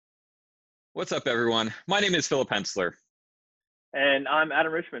What's up, everyone? My name is Philip Hensler, And I'm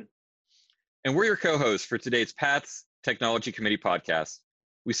Adam Richmond. and we're your co-hosts for today's PATS Technology Committee podcast.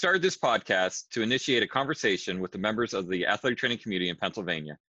 We started this podcast to initiate a conversation with the members of the athletic training community in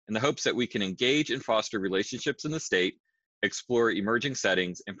Pennsylvania in the hopes that we can engage and foster relationships in the state, explore emerging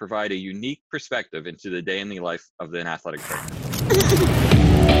settings, and provide a unique perspective into the day in the life of an athletic trainer.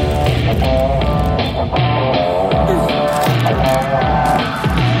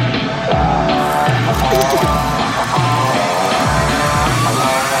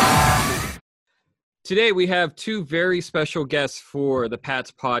 Today, we have two very special guests for the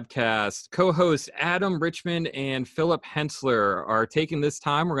PATS podcast. Co-hosts Adam Richmond and Philip Hensler are taking this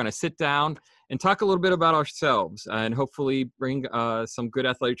time. We're going to sit down and talk a little bit about ourselves and hopefully bring some good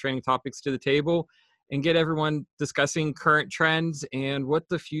athletic training topics to the table and get everyone discussing current trends and what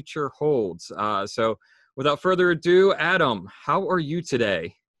the future holds. So without further ado, Adam, how are you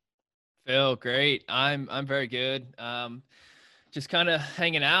today? Phil, great. I'm very good. Just kind of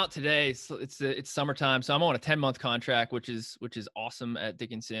hanging out today. It's summertime, so I'm on a 10-month contract, which is awesome at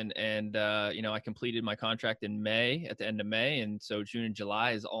Dickinson. And I completed my contract in May, at the end of May, and so June and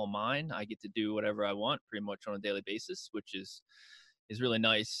July is all mine. I get to do whatever I want, pretty much on a daily basis, which is really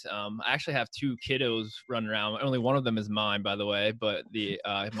nice. I actually have two kiddos running around. Only one of them is mine, by the way, but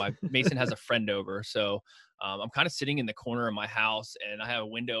my Mason has a friend over, so. I'm kind of sitting in the corner of my house, and I have a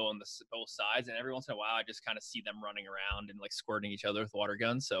window on both sides, and every once in a while I just kind of see them running around and like squirting each other with water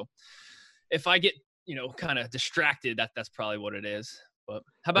guns. So if I get, kind of distracted, that's probably what it is. But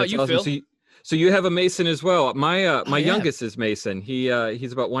how about That's you, awesome. Phil? So you have a Mason as well. My Yeah. youngest is Mason. He's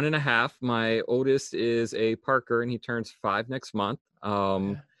about 1.5. My oldest is a Parker, and he turns 5 next month.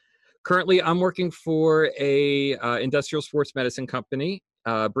 Currently, I'm working for a industrial sports medicine company,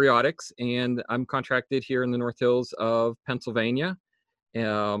 Briotics, and I'm contracted here in the North Hills of Pennsylvania,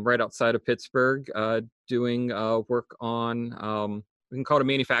 right outside of Pittsburgh, doing work on, we can call it a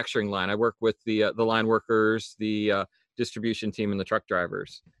manufacturing line. I work with the line workers, the distribution team, and the truck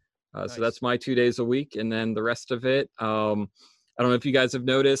drivers. Nice. So that's my 2 days a week, and then the rest of it, I don't know if you guys have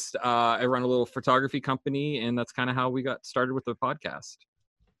noticed, I run a little photography company, and that's kind of how we got started with the podcast.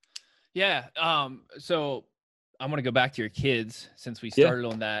 Yeah. So I'm going to go back to your kids since we started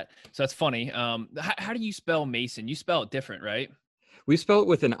on that. So that's funny. How do you spell Mason? You spell it different, right? We spell it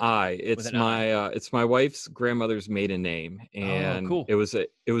with an I. It's With an I. it's my wife's grandmother's maiden name, and cool. it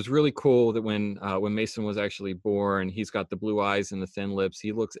was really cool that when Mason was actually born, he's got the blue eyes and the thin lips.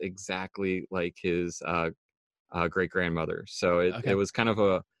 He looks exactly like his great grandmother. So it was kind of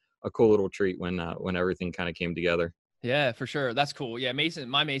a cool little treat when everything kind of came together. Yeah, for sure. That's cool. Yeah,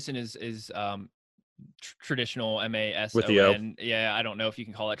 my Mason is traditional MASON. With the O. Yeah, I don't know if you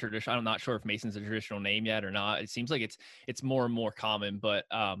can call that traditional. I'm not sure if Mason's a traditional name yet or not. It seems like it's more and more common, but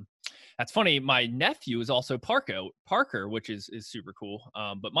that's funny. My nephew is also Parker, which is super cool.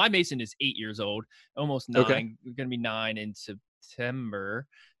 But my Mason is 8 years old, almost 9. Okay. Going to be 9 in September.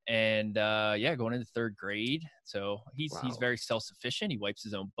 And going into 3rd grade. So he's very self-sufficient. He wipes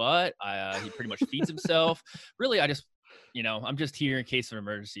his own butt. He pretty much feeds himself. Really, I'm just here in case of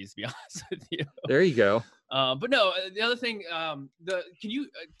emergencies, to be honest with you. There you go. But no, the other thing, can you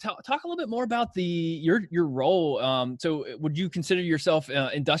talk a little bit more about your role? So would you consider yourself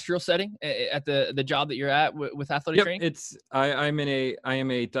industrial setting at the job that you're at with athletic training? I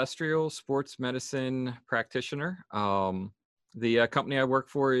am a industrial sports medicine practitioner. The company I work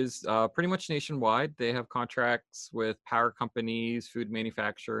for is pretty much nationwide. They have contracts with power companies, food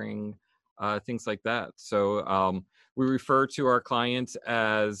manufacturing, things like that. So we refer to our clients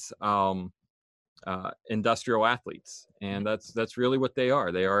as industrial athletes, and that's really what they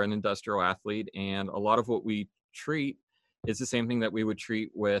are. They are an industrial athlete, and a lot of what we treat is the same thing that we would treat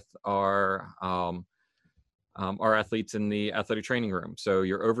with our athletes in the athletic training room. So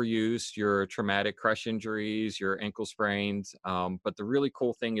your overuse, your traumatic crush injuries, your ankle sprains. But the really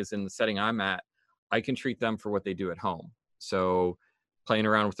cool thing is in the setting I'm at, I can treat them for what they do at home. So playing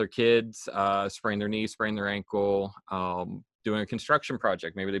around with their kids, spraying their knee, spraying their ankle, doing a construction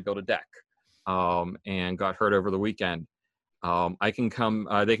project. Maybe they built a deck and got hurt over the weekend. They can come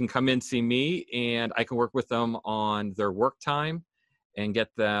in, see me, and I can work with them on their work time and get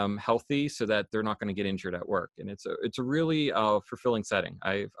them healthy so that they're not going to get injured at work. And it's a really fulfilling setting.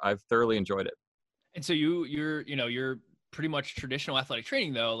 I've thoroughly enjoyed it. And so you're pretty much traditional athletic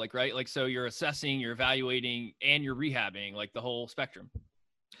training though, like, right? Like, so you're assessing, you're evaluating, and you're rehabbing, like the whole spectrum.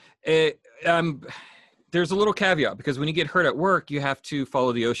 There's a little caveat, because when you get hurt at work, you have to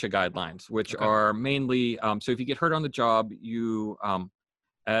follow the OSHA guidelines, which are mainly, so if you get hurt on the job, you,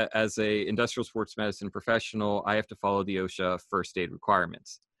 as a industrial sports medicine professional, I have to follow the OSHA first aid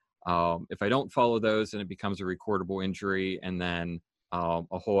requirements. If I don't follow those, then it becomes a recordable injury, and then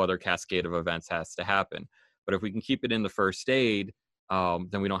a whole other cascade of events has to happen. But if we can keep it in the first aid,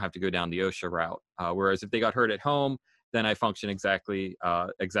 then we don't have to go down the OSHA route. Whereas if they got hurt at home, then I function exactly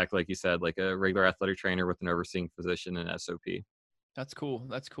like you said, like a regular athletic trainer with an overseeing physician and SOP. That's cool.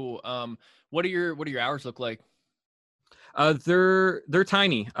 That's cool. What do your hours look like? They're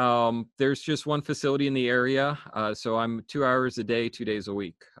tiny. There's just one facility in the area, so I'm 2 hours a day, 2 days a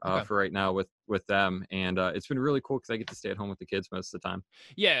week Okay. for right now with them, and it's been really cool because I get to stay at home with the kids most of the time.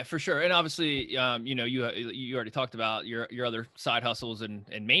 Yeah, for sure. And obviously, you already talked about your other side hustles and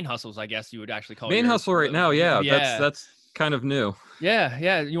main hustles, I guess you would actually call Main your hustle right now, yeah, yeah. that's kind of new. Yeah,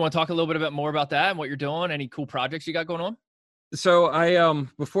 yeah. You want to talk a little bit more about that and what you're doing? Any cool projects you got going on? So I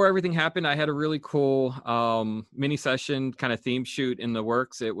before everything happened, I had a really cool mini session kind of theme shoot in the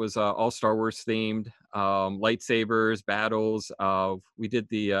works. It was all Star Wars themed, lightsabers, battles. We did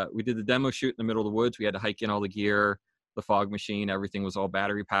the demo shoot in the middle of the woods. We had to hike in all the gear, the fog machine, everything was all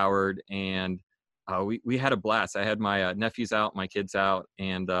battery powered, and we had a blast. I had my nephews out, my kids out,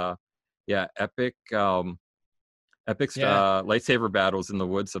 and yeah, epic Yeah. lightsaber battles in the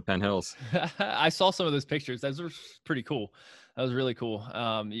woods of Penn Hills. I saw some of those pictures. Those were pretty cool. That was really cool.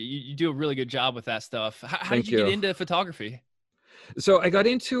 You do a really good job with that stuff. How did Thank you get you. into photography? So I got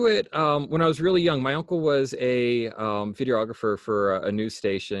into it when I was really young. My uncle was a videographer for a news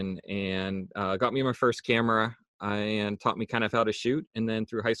station, and got me my first camera and taught me kind of how to shoot. And then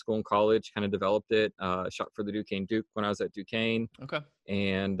through high school and college, kind of developed it. Shot for the Duquesne Duke when I was at Duquesne, Okay.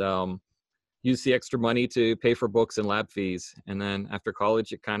 and used the extra money to pay for books and lab fees. And then after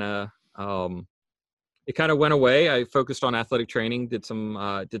college, it kind of went away. I focused on athletic training, did some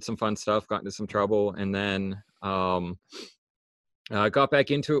fun stuff, got into some trouble, and then got back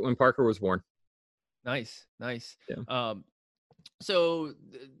into it when Parker was born. Nice, nice. Yeah. So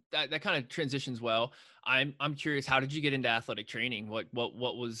that kind of transitions well. I'm curious, how did you get into athletic training? What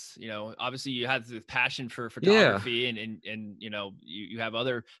was, obviously you had the passion for Yeah. photography and you have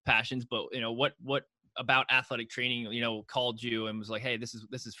other passions, but what about athletic training, called you and was like, hey, this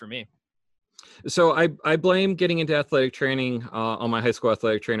is for me. So I blame getting into athletic training on my high school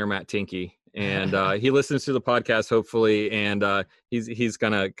athletic trainer, Matt Tinky. And he listens to the podcast, hopefully, and he's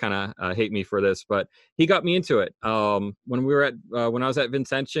gonna kind of hate me for this, but he got me into it. When I was at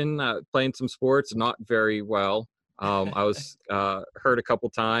Vincentian playing some sports, not very well. I was hurt a couple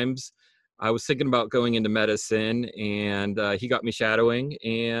times. I was thinking about going into medicine, and he got me shadowing,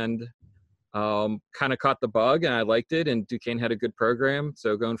 and kind of caught the bug, and I liked it. And Duquesne had a good program,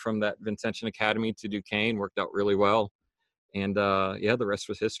 so going from that Vincentian Academy to Duquesne worked out really well. And yeah, the rest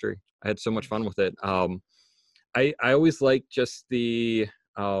was history. I had so much fun with it. I always like just the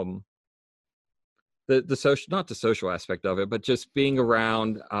social, not the social aspect of it, but just being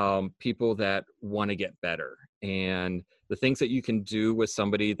around people that want to get better, and the things that you can do with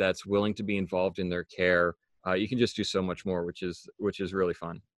somebody that's willing to be involved in their care. You can just do so much more, which is really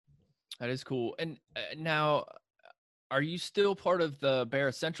fun. That is cool. And now, are you still part of the Bear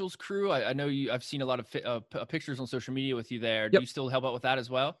Essentials crew? I know I've seen a lot of pictures on social media with you there. Do Yep. you still help out with that as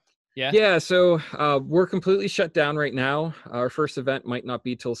well? Yeah. Yeah, so we're completely shut down right now. Our first event might not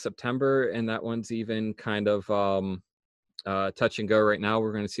be till September, and that one's even kind of touch and go right now.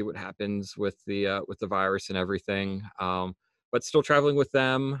 We're going to see what happens with the virus and everything. But still traveling with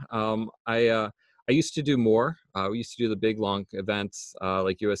them. I used to do more. We used to do the big long events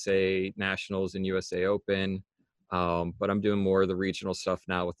like USA Nationals and USA Open. But I'm doing more of the regional stuff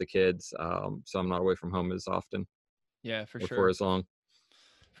now with the kids. So I'm not away from home as often Yeah, for or sure. for as long.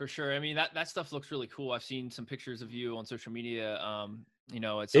 For sure. I mean, that stuff looks really cool. I've seen some pictures of you on social media.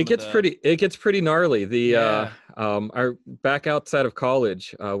 It's It gets pretty gnarly. Our back outside of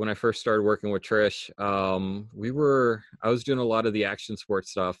college, when I first started working with Trish, I was doing a lot of the action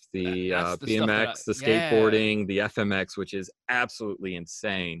sports stuff, the that's the stuff BMX, the yeah. skateboarding, the FMX, which is absolutely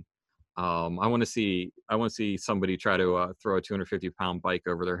insane. I want to see somebody try to throw a 250-pound bike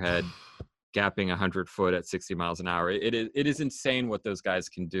over their head, gapping 100 foot at 60 miles an hour. It is insane what those guys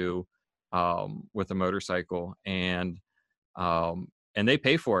can do with a motorcycle, and they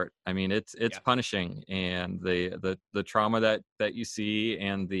pay for it. I mean, it's Yeah. punishing, and the trauma that you see,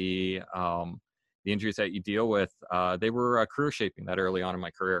 and the injuries that you deal with, they were career shaping that early on in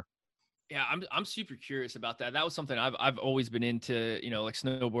my career. Yeah, I'm super curious about that. That was something I've always been into, like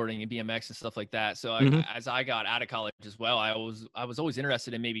snowboarding and BMX and stuff like that. So Mhm. as I got out of college as well, I was always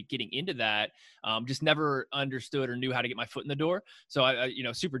interested in maybe getting into that. Just never understood or knew how to get my foot in the door. So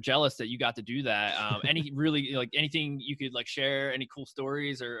super jealous that you got to do that. Any really like anything you could like share, any cool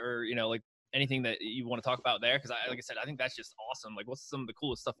stories or like anything that you want to talk about there? Because like I said, I think that's just awesome. Like, what's some of the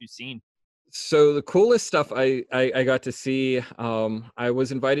coolest stuff you've seen? So the coolest stuff I got to see, I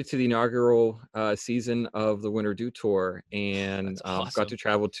was invited to the inaugural season of the Winter Dew Tour, and That's got awesome. to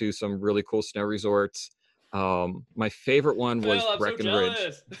travel to some really cool snow resorts. My favorite one was Phil, I'm so Breckenridge.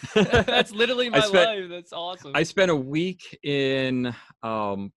 jealous. That's literally I my spent life. That's awesome. I spent a week in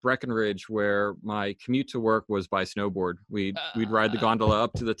Breckenridge, where my commute to work was by snowboard. We'd ride the gondola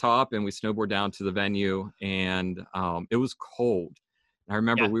up to the top, and we snowboard down to the venue, and it was cold. I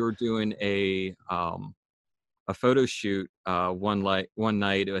remember Yeah. we were doing a photo shoot one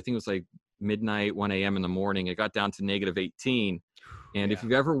night. I think it was like midnight, 1 a.m. in the morning. It got down to -18. And if Yeah.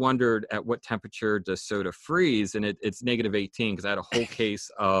 you've ever wondered at what temperature does soda freeze, and it's -18, because I had a whole case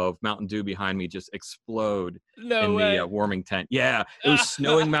of Mountain Dew behind me just explode No in the way. warming tent. Yeah, it was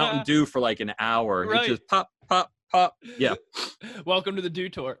snowing Mountain Dew for like an hour. It Right. just pop, pop, pop. Yeah, Welcome to the Dew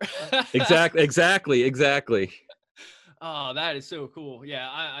Tour. exactly. Oh, that is so cool. Yeah,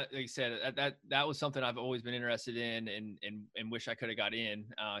 I like I said, that was something I've always been interested in, and wish I could have got in.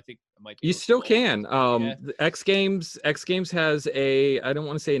 I think I might be a You little too still old. can. Yeah. The X Games has I don't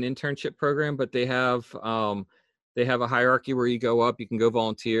want to say an internship program, but they have a hierarchy where you go up, you can go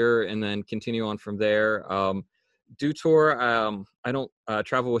volunteer, and then continue on from there. Dew Tour, I don't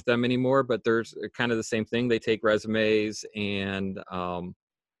travel with them anymore, but there's kind of the same thing. They take resumes, and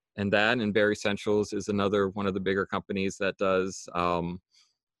Barry Centrals is another one of the bigger companies that does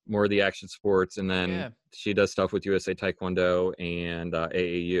more of the action sports, and then Yeah. she does stuff with USA Taekwondo and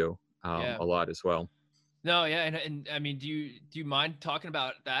AAU Yeah. a lot as well. No, yeah, and I mean, do you mind talking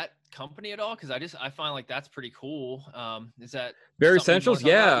about that company at all? Because I find like that's pretty cool. Is that Barry something you'd want Centrals, to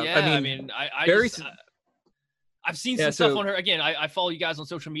talk about? yeah. I Yeah, I mean, mean, I Barry, just I've seen yeah. some stuff on So her. Again, I follow you guys on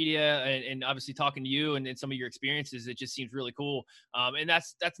social media, and obviously talking to you and some of your experiences, it just seems really cool. And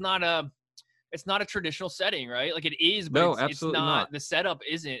that's not a it's not a traditional setting, right? Like it is, but no, it's absolutely not. not. The setup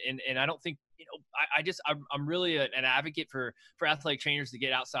isn't, and I don't think I'm really an advocate for athletic trainers to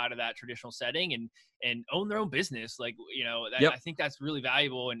get outside of that traditional setting and own their own business. Like Yep. I think that's really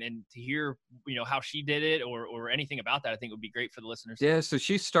valuable, and to hear how she did it or anything about that, I think would be great for the listeners. Yeah. So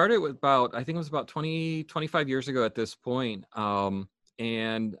she started with I think it was about 25 years ago at this point.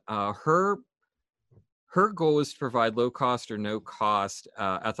 And her goal is to provide low cost or no cost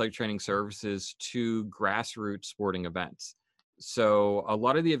athletic training services to grassroots sporting events. So a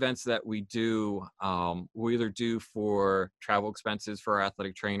lot of the events that we do, we either do for travel expenses for our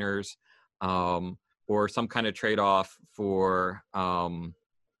athletic trainers, or some kind of trade-off for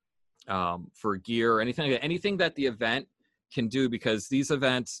gear or anything like that. Anything that the event can do, because these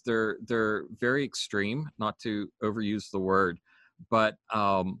events, they're very extreme, not to overuse the word, but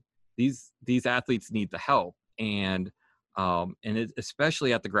these athletes need the help, and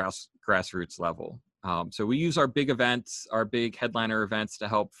especially at the grassroots level. So we use our big events, our big headliner events, to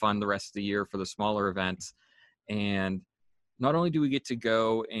help fund the rest of the year for the smaller events. And not only do we get to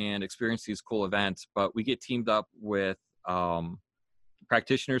go and experience these cool events, but we get teamed up with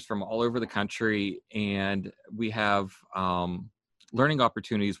practitioners from all over the country, and we have learning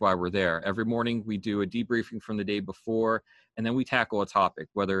opportunities while we're there. Every morning we do a debriefing from the day before, and then we tackle a topic,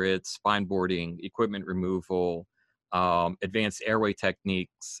 whether it's spine boarding, equipment removal, advanced airway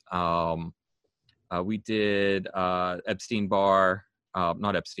techniques. We did Epstein Barr,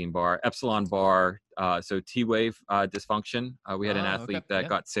 not Epstein Barr, Epsilon Barr. So T-wave dysfunction. We had an Oh, okay. athlete that Yeah.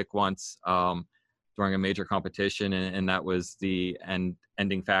 got sick once during a major competition, and that was the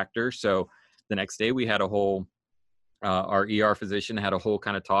ending factor. So the next day we had a whole, our ER physician had a whole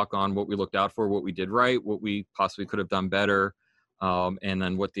kind of talk on what we looked out for, what we did right, what we possibly could have done better, and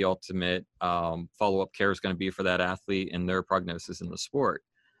then what the ultimate follow-up care is going to be for that athlete and their prognosis in the sport.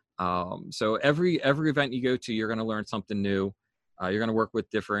 So every event you go to, you're going to learn something new. You're going to work with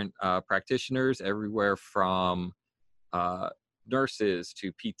different practitioners everywhere from nurses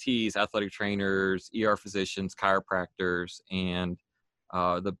to PTs, athletic trainers, ER physicians, chiropractors, and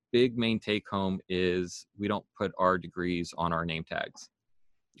the big main take home is we don't put our degrees on our name tags.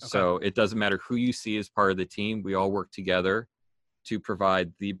 Okay. So it doesn't matter who you see as part of the team. We all work together to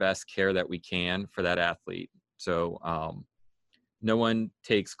provide the best care that we can for that athlete. So no one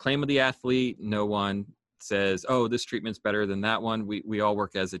takes claim of the athlete. No one says, oh, this treatment's better than that one. We all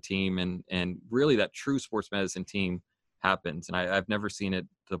work as a team, and really that true sports medicine team happens. And I've never seen it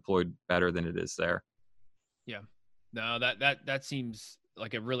deployed better than it is there. Yeah, no, that seems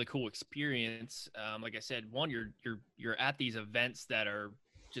like a really cool experience. Like I said, one, you're at these events that are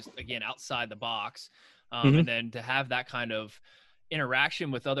just, again, outside the box. And then to have that kind of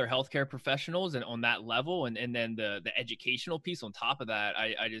interaction with other healthcare professionals and on that level, and then the educational piece on top of that,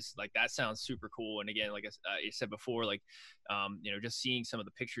 I just like, that sounds super cool. And again, like I said before, like just seeing some of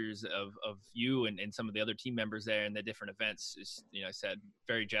the pictures of you and some of the other team members there and the different events is, I said,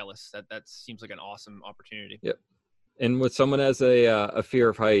 very jealous. That seems like an awesome opportunity. Yep. And with someone has a fear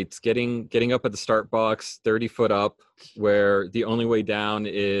of heights, getting up at the start box 30 foot up, where the only way down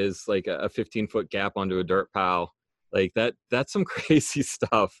is like a 15-foot gap onto a dirt pile, like that's some crazy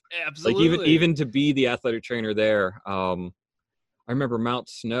stuff. Absolutely. Like even to be the athletic trainer there. I remember Mount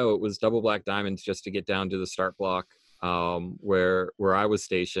Snow, it was double black diamonds just to get down to the start block, where I was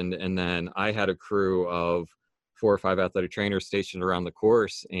stationed. And then I had a crew of 4 or 5 athletic trainers stationed around the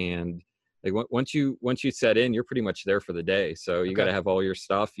course. And like once you set in, you're pretty much there for the day. So you got to have all your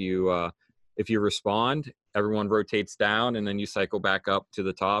stuff. If you respond, everyone rotates down, and then you cycle back up to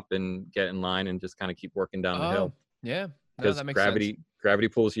the top and get in line and just kind of keep working down the hill. Yeah. Because that makes sense. gravity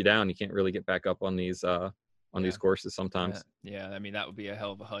pulls you down. You can't really get back up on these these courses sometimes. Yeah. I mean, that would be a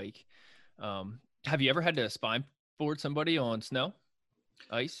hell of a hike. Have you ever had to spine board somebody on snow,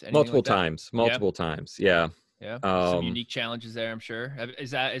 ice? Multiple times. Yeah. Yeah. Some unique challenges there, I'm sure.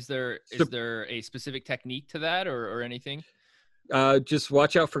 Is there a specific technique to that or anything? Just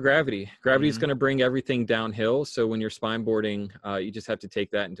watch out for gravity. Gravity is going to bring everything downhill. So when you're spine boarding, you just have to take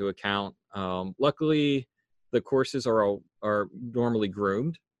that into account. Luckily, the courses are normally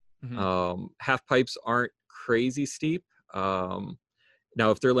groomed. Half pipes aren't crazy steep. Now,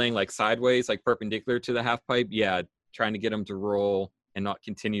 if they're laying like sideways, like perpendicular to the half pipe, trying to get them to roll and not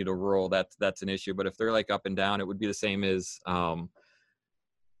continue to roll, that's an issue. But if they're like up and down, it would be the same as,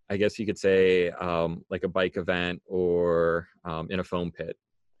 I guess you could say, like a bike event or in a foam pit.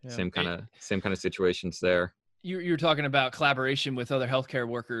 Same kind of situations there. You were talking about collaboration with other healthcare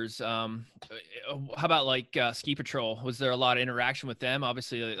workers. How about like ski patrol? Was there a lot of interaction with them?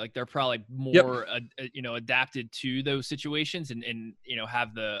 Obviously, like they're probably more, adapted to those situations and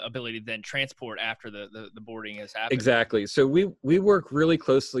have the ability to then transport after the boarding has happened. Exactly. So we work really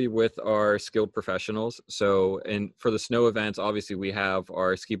closely with our skilled professionals. So, and for the snow events, obviously we have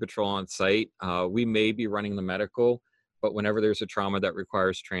our ski patrol on site. We may be running the medical, but whenever there's a trauma that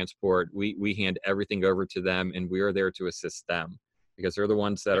requires transport, we hand everything over to them, and we are there to assist them because they're the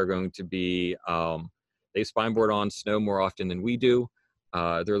ones that are going to be, they spine board on snow more often than we do.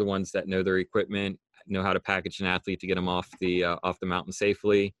 They're the ones that know their equipment, know how to package an athlete to get them off the mountain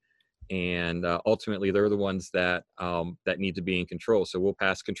safely. And ultimately, they're the ones that need to be in control. So we'll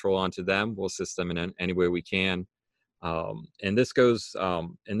pass control on to them. We'll assist them in any way we can. And this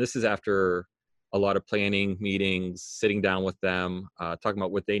is after a lot of planning meetings, sitting down with them, talking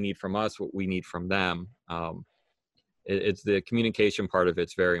about what they need from us, what we need from them. It's the communication part of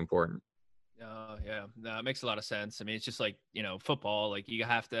it's very important. Yeah, no, it makes a lot of sense. I mean, it's just like, football, like you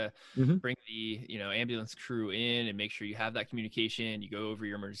have to bring the, ambulance crew in and make sure you have that communication. You go over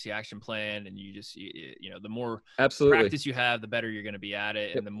your emergency action plan, and you just, the more practice you have, the better you're going to be at it.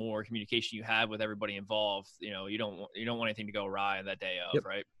 Yep. And the more communication you have with everybody involved, you don't want anything to go awry on that day of, yep.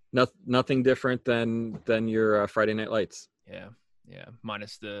 Right? Nothing different than your Friday Night Lights. Yeah.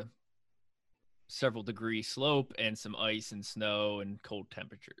 Minus the several degree slope and some ice and snow and cold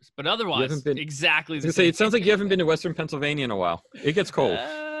temperatures, but otherwise exactly the same. It sounds like you haven't been to Western Pennsylvania in a while. It gets cold.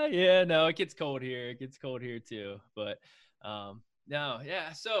 No, it gets cold here. It gets cold here too. But no,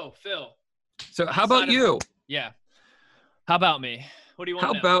 yeah. So Phil. So how about you? How about me? What do you want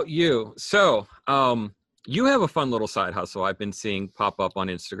to know? How about you? So you have a fun little side hustle I've been seeing pop up on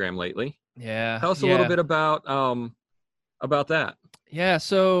Instagram lately. Yeah. Tell us a little bit about that. Yeah.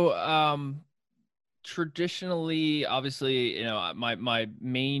 So traditionally, obviously, my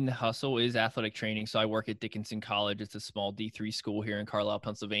main hustle is athletic training. So I work at Dickinson College. It's a small D3 school here in Carlisle,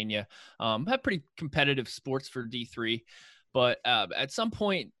 Pennsylvania. Have pretty competitive sports for D3, but at some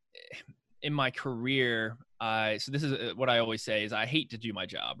point in my career, so this is what I always say is I hate to do my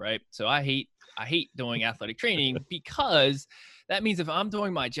job, right? So I hate doing athletic training because that means if I'm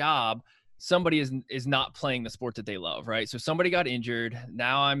doing my job, somebody is not playing the sport that they love, right? So somebody got injured.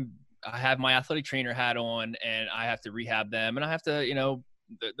 Now I have my athletic trainer hat on, and I have to rehab them, and I have to,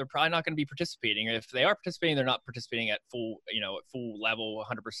 they're probably not going to be participating. If they are participating, they're not participating at full level,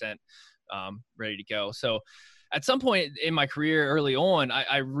 100% ready to go. So at some point in my career early on,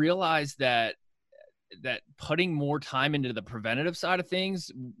 I realized that putting more time into the preventative side of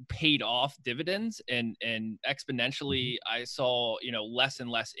things paid off dividends, and exponentially I saw, less and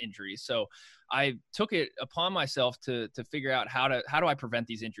less injuries. So I took it upon myself to figure out how do I prevent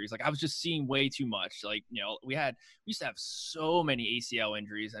these injuries. Like I was just seeing way too much. Like, we used to have so many ACL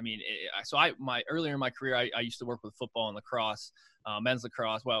injuries. I mean, earlier in my career, I used to work with football and lacrosse, men's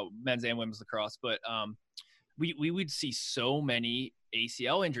lacrosse, well, men's and women's lacrosse, but we would see so many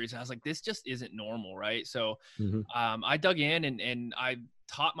ACL injuries. And I was like, this just isn't normal, right? So I dug in and I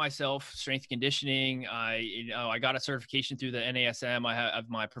taught myself strength conditioning. I got a certification through the NASM. I have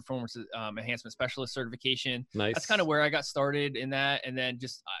my performance enhancement specialist certification. Nice. That's kind of where I got started in that. And then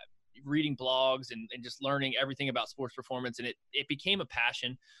just reading blogs and just learning everything about sports performance. And it became a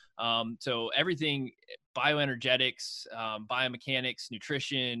passion. So everything, bioenergetics, biomechanics,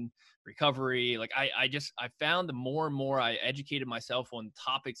 nutrition, recovery. Like I found the more and more I educated myself on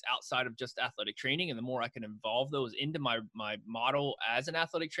topics outside of just athletic training, and the more I can involve those into my model as an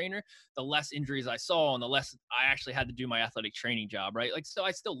athletic trainer, the less injuries I saw and the less I actually had to do my athletic training job, right? Like, so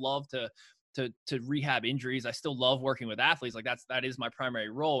I still love to rehab injuries. I still love working with athletes. Like that is my primary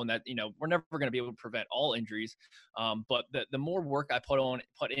role. And that, we're never going to be able to prevent all injuries. But the more work I put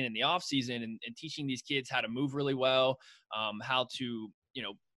in the off season and teaching these kids how to move really well, how to,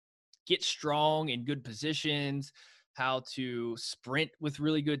 get strong in good positions, how to sprint with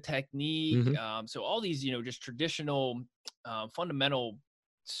really good technique. So all these, just traditional, fundamental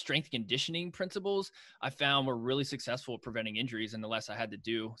strength conditioning principles I found were really successful at preventing injuries and the less I had to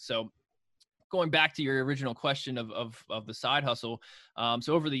do. So going back to your original question of the side hustle.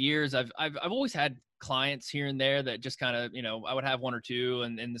 So over the years, I've always had clients here and there that just kind of, I would have one or two,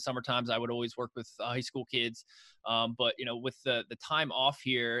 and in the summer times I would always work with high school kids. But with the time off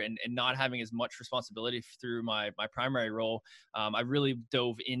here and not having as much responsibility through my primary role, I really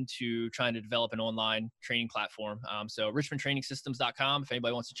dove into trying to develop an online training platform. So richmondtrainingsystems.com, if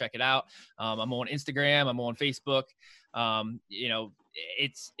anybody wants to check it out. I'm on Instagram, I'm on Facebook.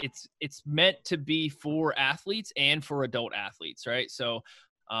 It's meant to be for athletes and for adult athletes, right? So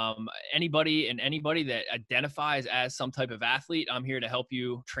anybody that identifies as some type of athlete, I'm here to help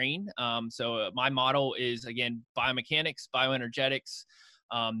you train. So my model is, again, biomechanics, bioenergetics,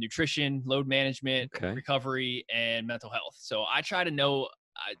 nutrition, load management, recovery, and mental health. So I try to know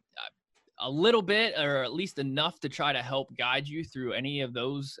a little bit, or at least enough, to try to help guide you through any of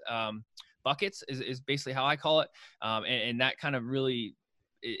those buckets is basically how I call it. And that kind of really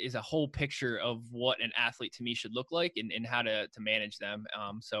is a whole picture of what an athlete to me should look like and how to manage them.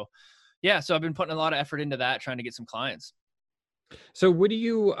 So I've been putting a lot of effort into that, trying to get some clients. So what do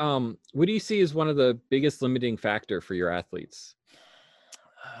you see as one of the biggest limiting factor for your athletes?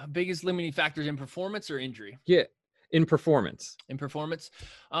 Biggest limiting factors in performance or injury? Yeah, in performance. In performance.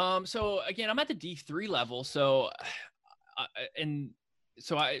 So again, I'm at the D3 level. So,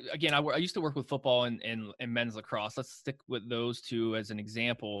 I used to work with football and men's lacrosse. Let's stick with those two as an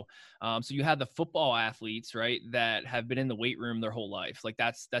example. So you have the football athletes, right, that have been in the weight room their whole life. Like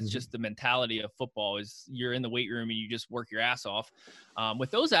that's just the mentality of football, is you're in the weight room and you just work your ass off.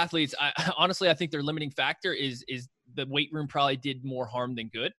 With those athletes, I think their limiting factor is the weight room probably did more harm than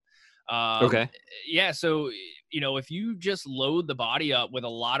good. Yeah. So, if you just load the body up with a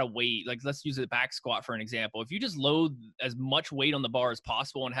lot of weight, like let's use a back squat for an example. If you just load as much weight on the bar as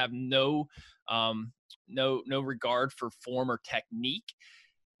possible and have no regard for form or technique,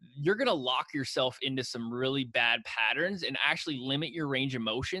 you're going to lock yourself into some really bad patterns and actually limit your range of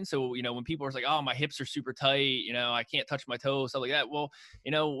motion. So, when people are like, oh, my hips are super tight, I can't touch my toes, stuff like that. Well,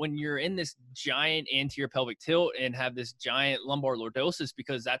 when you're in this giant anterior pelvic tilt and have this giant lumbar lordosis,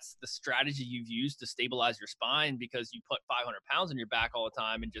 because that's the strategy you've used to stabilize your spine, because you put 500 pounds on your back all the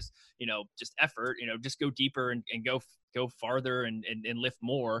time and just effort, just go deeper and go farther and lift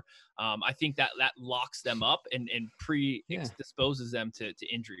more. I think that locks them up and predisposes them to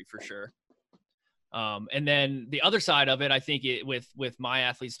injury for sure. And then the other side of it, I think with my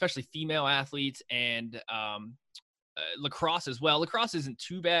athletes, especially female athletes, and lacrosse as well. Lacrosse isn't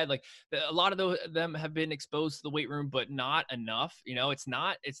too bad. Like a lot of them have been exposed to the weight room, but not enough. It's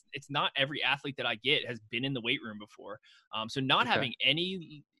not every athlete that I get has been in the weight room before. So not having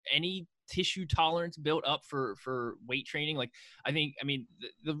any tissue tolerance built up for weight training. Like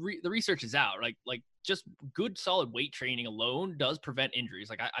the research is out, like just good solid weight training alone does prevent injuries.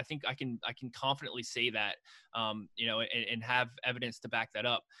 Like I think I can confidently say that, and have evidence to back that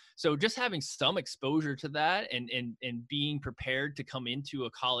up. So just having some exposure to that and being prepared to come into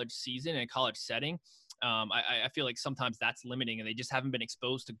a college season and a college setting, I feel like sometimes that's limiting, and they just haven't been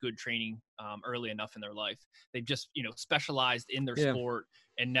exposed to good training early enough in their life. They've just, specialized in their Yeah. sport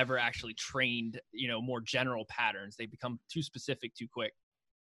and never actually trained, more general patterns. They become too specific too quick.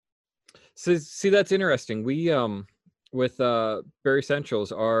 So see, that's interesting. We with Barry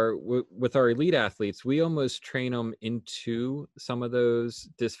Centrals with our elite athletes, we almost train them into some of those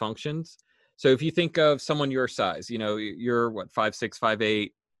dysfunctions. So if you think of someone your size, you're what, 5'6",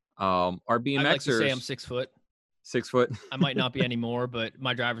 5'8", our I'd like to say I'm BMXers, 6 foot. 6 foot. I might not be anymore, but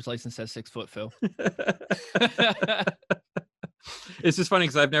my driver's license says 6 foot, Phil. It's just funny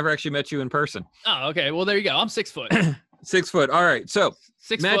because I've never actually met you in person. Oh, okay. Well, there you go. I'm 6 foot. 6 foot. All right. So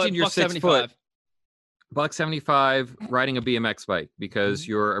 6 imagine foot, you're buck 6 75. foot, $175 riding a BMX bike because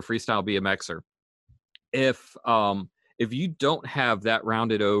you're a freestyle BMXer. If you don't have that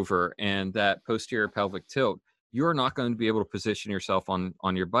rounded over and that posterior pelvic tilt, you're not going to be able to position yourself on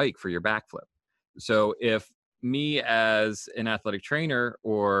your bike for your backflip. So if me as an athletic trainer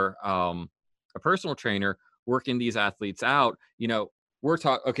or a personal trainer working these athletes out, we're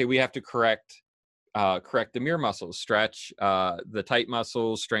talking, okay, we have to correct the mirror muscles, stretch the tight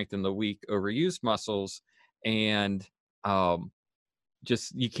muscles, strengthen the weak, overused muscles, and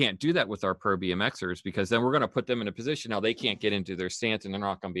just you can't do that with our pro BMXers because then we're going to put them in a position now they can't get into their stance and they're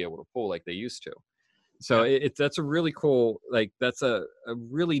not going to be able to pull like they used to. So that's a really cool, that's a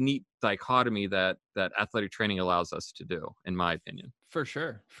really neat dichotomy that athletic training allows us to do, in my opinion. For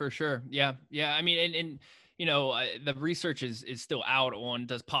sure. Yeah. I mean, and the research is still out on,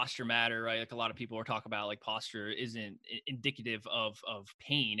 does posture matter, right? Like a lot of people are talking about like posture isn't indicative of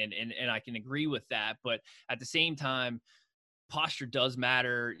pain, and I can agree with that, but at the same time, posture does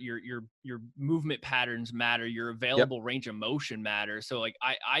matter. Your movement patterns matter. Your available range of motion matters. So like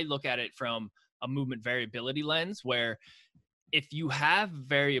I look at it from a movement variability lens, where if you have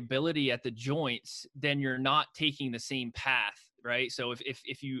variability at the joints, then you're not taking the same path, right? So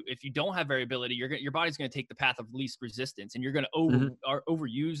if you don't have variability, your body's going to take the path of least resistance, and you're going to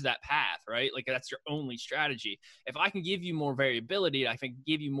overuse that path, right? Like that's your only strategy. If I can give you more variability, I can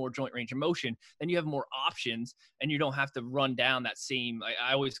give you more joint range of motion, then you have more options, and you don't have to run down that same.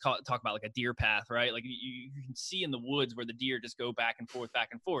 I always talk about like a deer path, right? Like you can see in the woods where the deer just go back and forth,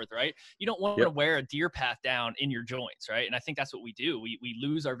 right? You don't want to wear a deer path down in your joints, right? And I think that's what we do. We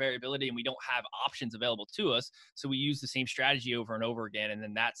lose our variability and we don't have options available to us. So we use the same strategy over and over again. And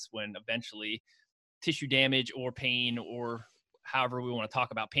then that's when eventually tissue damage or pain, or however we want to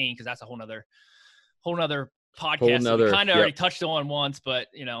talk about pain, because that's a whole nother podcast that we kind of already touched on once, but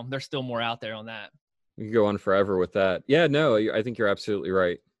there's still more out there on that. We could go on forever with that. Yeah, no, I think you're absolutely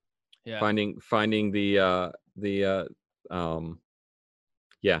right. Yeah. Finding the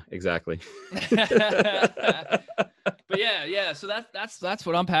yeah, exactly. But yeah. So that's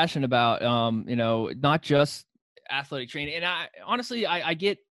what I'm passionate about. Not just athletic training. And I honestly,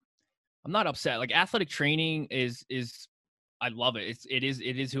 I'm not upset. Like athletic training is I love it. It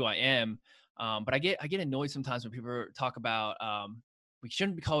is who I am. But I get annoyed sometimes when people talk about we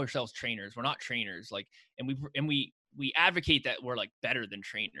shouldn't call ourselves trainers. We're not trainers. Like, and we advocate that we're like better than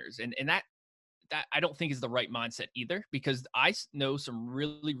trainers, and that I don't think is the right mindset either, because I know some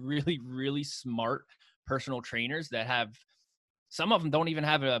really, really, really smart personal trainers that have, some of them don't even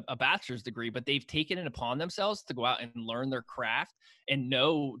have a bachelor's degree, but they've taken it upon themselves to go out and learn their craft and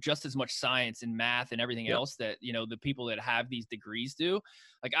know just as much science and math and everything else that, the people that have these degrees do.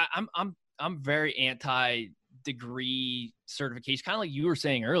 Like I'm very anti degree certification, kind of like you were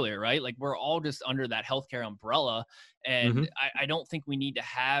saying earlier, right? Like we're all just under that healthcare umbrella. And I don't think we need to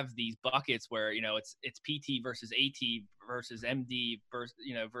have these buckets where, it's PT versus AT versus MD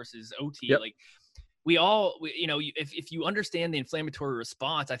versus OT. Like if you understand the inflammatory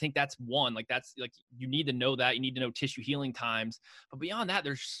response, I think that's one, like that's like, you need to know that. You need to know tissue healing times. But beyond that,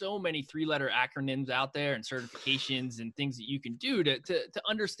 there's so many 3-letter acronyms out there and certifications and things that you can do to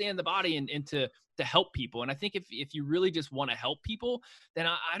understand the body and to help people. And I think if you really just want to help people, then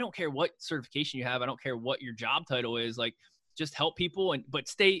I don't care what certification you have. I don't care what your job title is. Like, just help people, but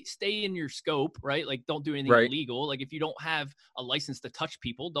stay in your scope, right? Like don't do anything illegal. Like if you don't have a license to touch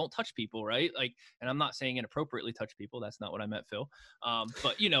people, don't touch people, right? Like, and I'm not saying inappropriately touch people. That's not what I meant, Phil.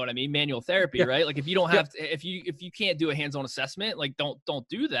 But you know what I mean? Manual therapy, right? Like if you don't have if you can't do a hands-on assessment, like don't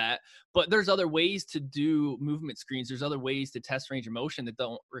do that. But there's other ways to do movement screens. There's other ways to test range of motion that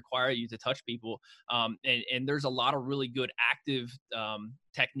don't require you to touch people. And there's a lot of really good active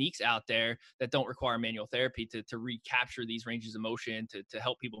techniques out there that don't require manual therapy to recapture these ranges of motion, to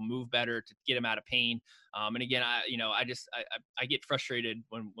help people move better, to get them out of pain. And again, I get frustrated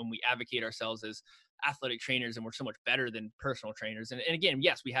when we advocate ourselves athletic trainers and we're so much better than personal trainers. And again,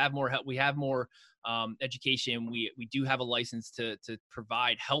 yes, we have more help. We have more education. We do have a license to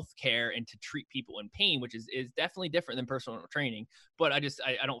provide health care and to treat people in pain, which is definitely different than personal training. But I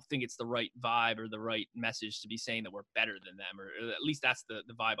don't think it's the right vibe or the right message to be saying that we're better than them, or at least that's the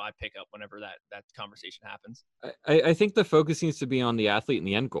vibe I pick up whenever that conversation happens. I think the focus needs to be on the athlete and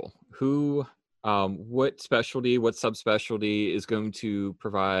the end goal. What specialty, what subspecialty is going to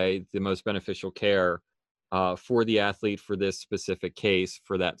provide the most beneficial care for the athlete for this specific case,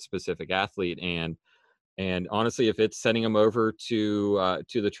 for that specific athlete. And honestly, if it's sending them over to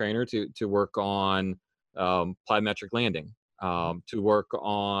the trainer to work on plyometric landing, to work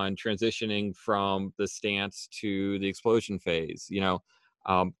on transitioning from the stance to the explosion phase,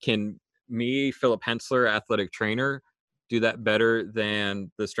 can me, Philip Hensler, athletic trainer, do that better than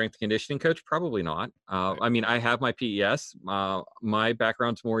the strength and conditioning coach? Probably not. I mean, I have my PES. My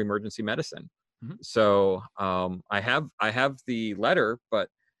background's more emergency medicine, so I have the letter, but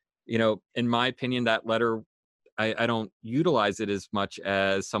in my opinion, that letter, I don't utilize it as much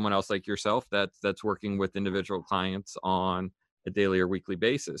as someone else like yourself that's working with individual clients on a daily or weekly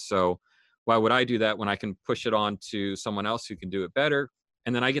basis. So why would I do that when I can push it on to someone else who can do it better?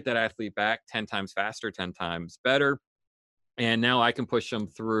 And then I get that athlete back 10 times faster, 10 times better. And now I can push them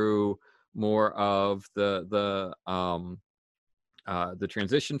through more of the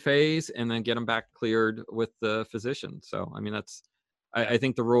transition phase, and then get them back cleared with the physician. So, I mean, I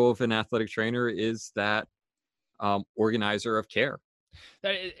think the role of an athletic trainer is that organizer of care.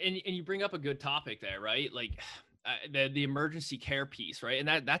 And you bring up a good topic there, right? Like the emergency care piece, right?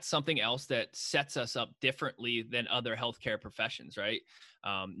 And that's something else that sets us up differently than other healthcare professions, right?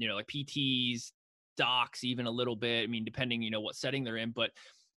 Like PTs, docs, even a little bit. I mean, depending, what setting they're in, but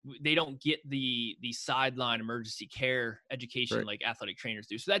they don't get the sideline emergency care education Right. like athletic trainers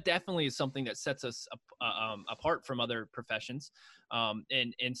do. So that definitely is something that sets us apart from other professions.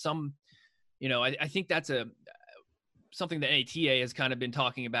 And some, I think that's something that NATA has kind of been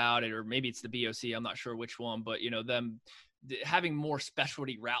talking about it, or maybe it's the BOC. I'm not sure which one, but them having more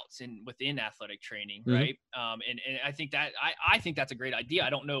specialty routes within athletic training. Mhm. Right. And I think I think that's a great idea.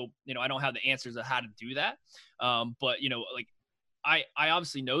 I don't know, I don't have the answers of how to do that. But like, I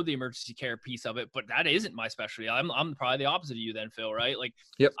obviously know the emergency care piece of it, but that isn't my specialty. I'm probably the opposite of you then, Phil, right? Like,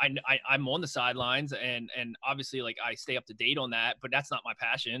 Yep. I'm on the sidelines and obviously like I stay up to date on that, but that's not my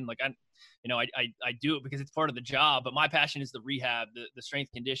passion. Like I do it because it's part of the job, but my passion is the rehab, the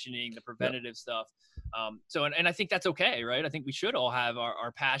strength conditioning, the preventative stuff. So I think that's okay, right? I think we should all have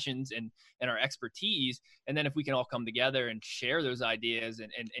our passions and our expertise. And then if we can all come together and share those ideas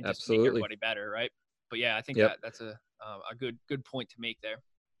and just make Absolutely. everybody better, right? But yeah, I think Yep. that's a good point to make there.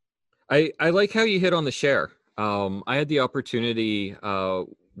 I like how you hit on the share. I had the opportunity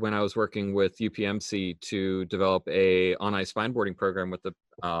when I was working with UPMC to develop a on-ice spine boarding program with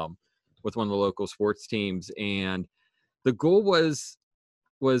one of the local sports teams, and the goal was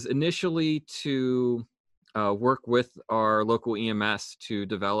initially to work with our local EMS to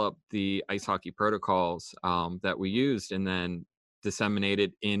develop the ice hockey protocols that we used, and then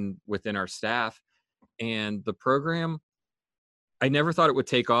disseminated within our staff. And the program, I never thought it would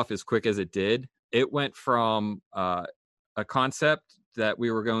take off as quick as it did. It went from a concept that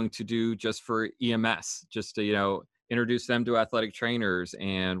we were going to do just for EMS, just to introduce them to athletic trainers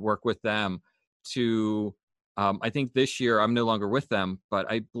and work with them, to I think this year, I'm no longer with them, but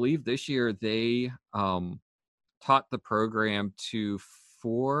I believe this year they taught the program to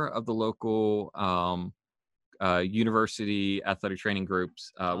 4 of the local university athletic training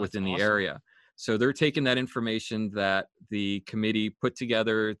groups Oh, that's within the awesome. area. So they're taking that information that the committee put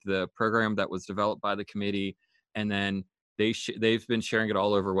together, the program that was developed by the committee, and then they've been sharing it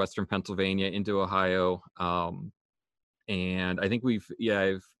all over Western Pennsylvania into Ohio. And I think we've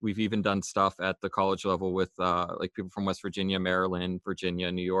even done stuff at the college level with like people from West Virginia, Maryland,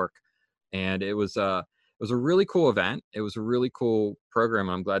 Virginia, New York, and it was a really cool event. It was a really cool program.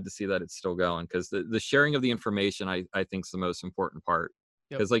 I'm glad to see that it's still going, because the sharing of the information, I think, is the most important part.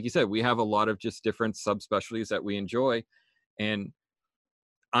 Yep. Because like you said, we have a lot of just different subspecialties that we enjoy, and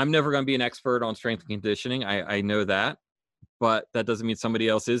I'm never going to be an expert on strength and conditioning. I know that, but that doesn't mean somebody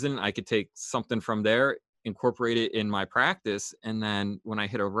else isn't. I could take something from there, incorporate it in my practice, and then when I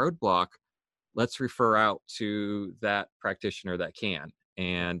hit a roadblock, let's refer out to that practitioner that can.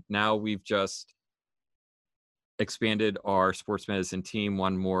 And now we've just expanded our sports medicine team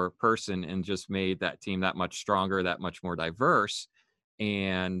one more person, and just made that team that much stronger, that much more diverse,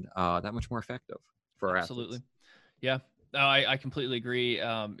 and that much more effective for our Absolutely. athletes. Yeah. No, I completely agree.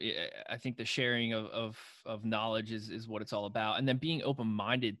 I think the sharing of knowledge is what it's all about, and then being open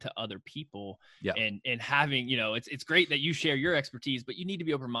minded to other people, Yeah. and having, it's great that you share your expertise, but you need to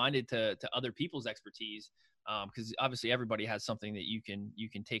be open minded to other people's expertise, because obviously everybody has something that you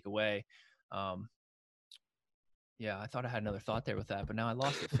can take away. Um, yeah, I thought I had another thought there with that, but now I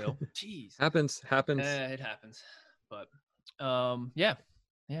lost it, Phil. Jeez, Happens. it happens. But yeah,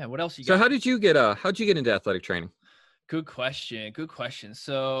 yeah. What else you So got? how'd you get into athletic training? Good question. Good question.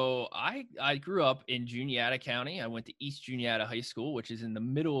 So I grew up in Juniata County. I went to East Juniata High School, which is in the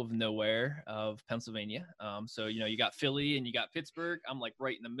middle of nowhere of Pennsylvania. So you got Philly and you got Pittsburgh. I'm like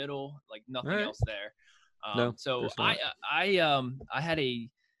right in the middle, like All nothing right. else there. No, So there's I not. I had a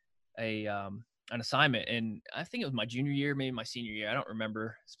an assignment, and I think it was my junior year, maybe my senior year. I don't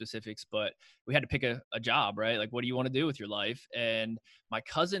remember specifics, but we had to pick a job, right? Like, what do you want to do with your life? And my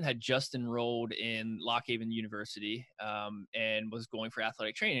cousin had just enrolled in Lock Haven University, and was going for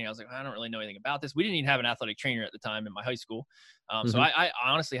athletic training. I was like, I don't really know anything about this. We didn't even have an athletic trainer at the time in my high school. So Hmm. I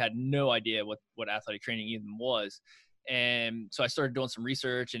honestly had no idea what athletic training even was. And so I started doing some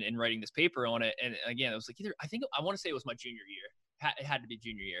research and writing this paper on it. And again, it was like I think I want to say it was my junior year. It had to be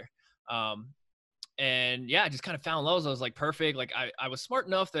junior year. Um, and yeah, I just kind of found those. I was like, perfect. Like I was smart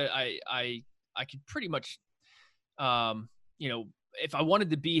enough that I could pretty much, um, you know, if I wanted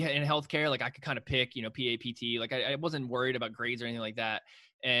to be in healthcare, like I could kind of pick, PAPT. Like I wasn't worried about grades or anything like that.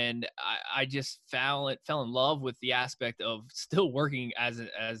 And I just fell in love with the aspect of still working as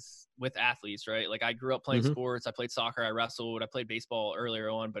with athletes, right? Like I grew up playing Hmm. sports. I played soccer. I wrestled. I played baseball earlier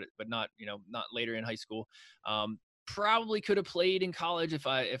on, but not, not later in high school. Probably could have played in college if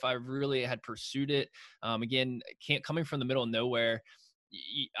I really had pursued it. Again, can't coming from the middle of nowhere.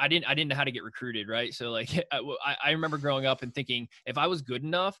 I didn't know how to get recruited, right? So like I remember growing up and thinking if I was good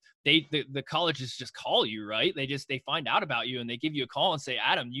enough, the colleges just call you, right? They find out about you and they give you a call and say,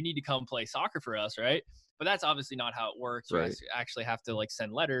 Adam, you need to come play soccer for us, right? But that's obviously not how it works. You Right. guys actually have to like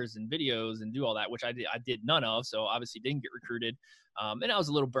send letters and videos and do all that, which I did none of. So obviously didn't get recruited. And I was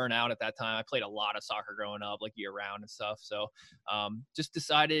a little burnt out at that time. I played a lot of soccer growing up, like year round and stuff. So just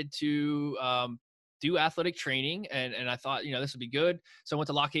decided to do athletic training, and I thought, this would be good. So I went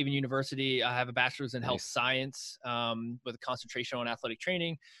to Lock Haven University. I have a bachelor's in health Nice. science, with a concentration on athletic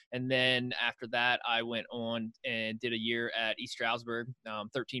training. And then after that, I went on and did a year at East Stroudsburg,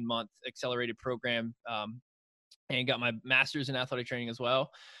 13-month accelerated program, and got my master's in athletic training as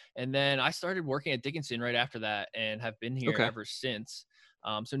well. And then I started working at Dickinson right after that and have been here Okay. ever since.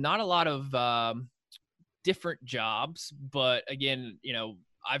 So not a lot of different jobs, but again,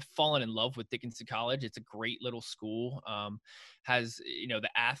 I've fallen in love with Dickinson College. It's a great little school. Has the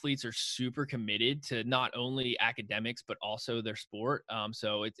athletes are super committed to not only academics but also their sport.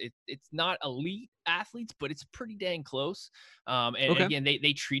 So it's not elite athletes, but it's pretty dang close. And Okay. again,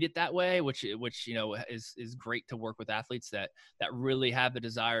 they treat it that way, which is great to work with athletes that really have the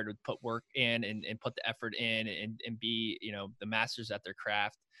desire to put work in and put the effort in and be the masters at their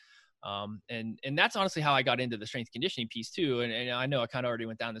craft. And that's honestly how I got into the strength conditioning piece too. And I know I kind of already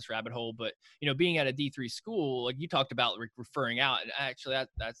went down this rabbit hole, but being at a D3 school, like you talked about referring out, and actually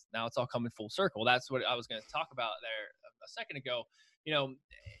that's now it's all coming full circle. That's what I was going to talk about there a second ago. You know,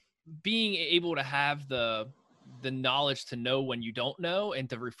 being able to have the knowledge to know when you don't know and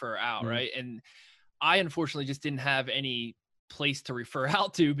to refer out, Mhm. right? And I unfortunately just didn't have any place to refer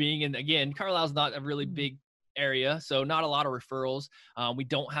out to, being in, again, Carlisle's not a really big area, so not a lot of referrals. We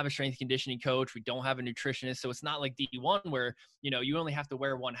don't have a strength conditioning coach. We don't have a nutritionist. So it's not like D1 where, you only have to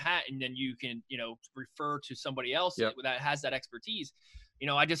wear one hat and then you can, refer to somebody else Yep. that has that expertise.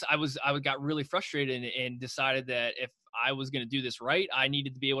 I got really frustrated and decided that if I was going to do this right, I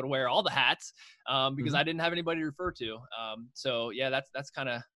needed to be able to wear all the hats, because Hmm. I didn't have anybody to refer to. So yeah, that's kind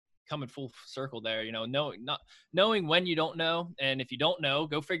of coming full circle there. Not knowing when you don't know, and if you don't know,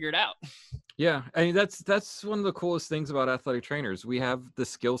 go figure it out. Yeah, I mean that's one of the coolest things about athletic trainers. We have the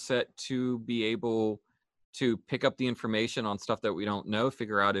skill set to be able to pick up the information on stuff that we don't know,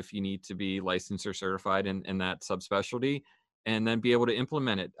 figure out if you need to be licensed or certified in that subspecialty, and then be able to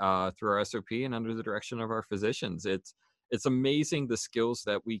implement it through our SOP and under the direction of our physicians. It's amazing the skills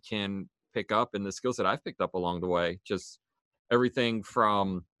that we can pick up and the skills that I've picked up along the way. Just everything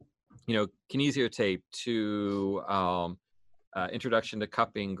from kinesiotape to introduction to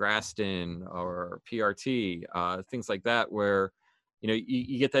cupping, Graston, or PRT, things like that, where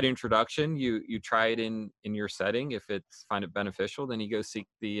you get that introduction, you try it in your setting. If it's find it beneficial, then you go seek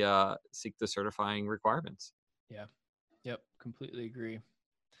the certifying requirements. Yeah. Yep. Completely agree.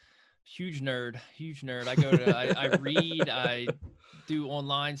 Huge nerd. I go to, I read, I do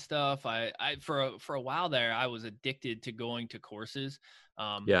online stuff. For a while there, I was addicted to going to courses.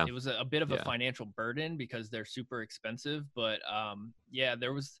 Yeah. It was a bit of a Yeah. financial burden because they're super expensive, but yeah,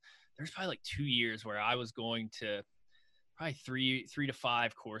 there's probably like 2 years where I was going to probably three to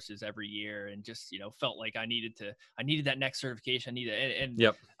five courses every year, and just, felt like I needed that next certification. I needed, and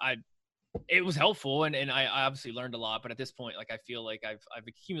Yep. it was helpful, and I obviously learned a lot, but at this point, like, I feel like I've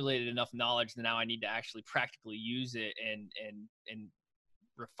accumulated enough knowledge that now I need to actually practically use it and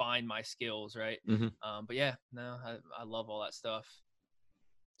refine my skills, right? Hmm. But yeah, no, I love all that stuff.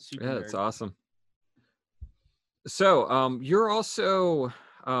 Super Yeah, nerd. that's awesome. So you're also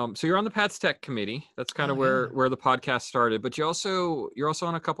so you're on the Pats Tech committee. That's kind of Yeah. where the podcast started, but you're also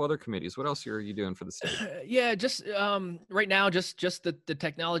on a couple other committees. What else are you doing for the state? Yeah, just right now, just the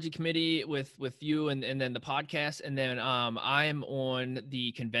technology committee with you, and then the podcast, and then I'm on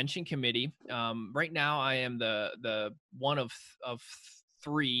the convention committee. Right now I am the one of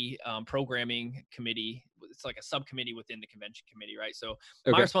three programming committee. It's like a subcommittee within the convention committee, right? So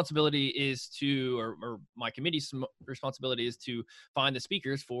my Okay. responsibility is to, or my committee's responsibility is to find the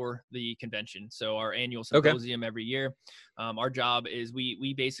speakers for the convention. So our annual Okay. symposium every year. Our job is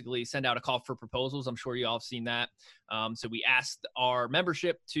we basically send out a call for proposals. I'm sure you all have seen that. So we asked our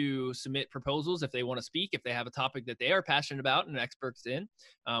membership to submit proposals if they want to speak, if they have a topic that they are passionate about and experts in.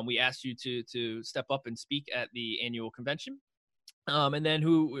 We asked you to step up and speak at the annual convention. And then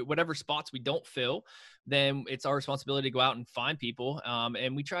whatever spots we don't fill, then it's our responsibility to go out and find people.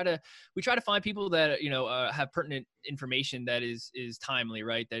 And we try to find people that, have pertinent information that is timely,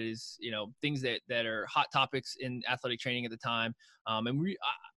 right? That is, things that are hot topics in athletic training at the time. And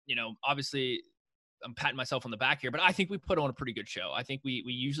obviously, I'm patting myself on the back here, but I think we put on a pretty good show. I think we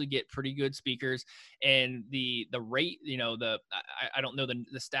usually get pretty good speakers, and the rate, I don't know the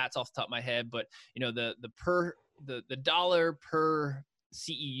stats off the top of my head, but the dollar per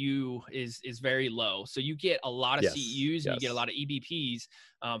CEU is very low. So you get a lot of Yes. CEUs and you get a Yes. lot of EBPs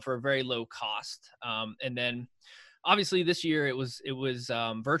for a very low cost. And then obviously this year it was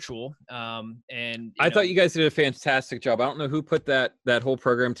virtual. And I thought you guys did a fantastic job. I don't know who put that whole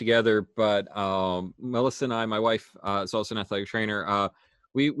program together, but Melissa and I, my wife, is also an athletic trainer.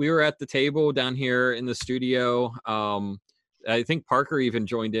 We were at the table down here in the studio. I think Parker even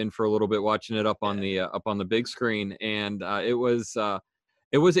joined in for a little bit, watching it up on the big screen, and it was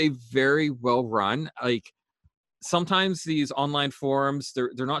a very well run. Like, sometimes these online forums,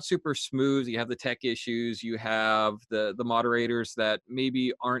 they're not super smooth. You have the tech issues, you have the moderators that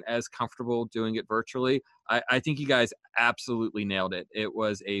maybe aren't as comfortable doing it virtually. I think you guys absolutely nailed it. It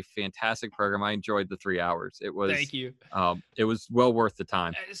was a fantastic program. I enjoyed the 3 hours. Thank you. It was well worth the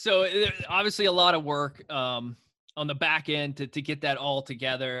time. So obviously a lot of work on the back end to get that all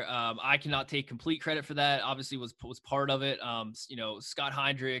together. I cannot take complete credit for that. Obviously was part of it. Scott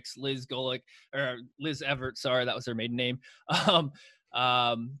Heinrichs, Liz Golick, or Liz Everett. Sorry, that was her maiden name.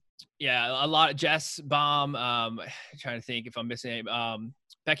 Yeah, a lot of Jess Baum. Trying to think if I'm missing any.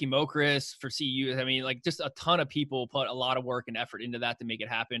 Becky Mokris for CU. I mean, like, just a ton of people put a lot of work and effort into that to make it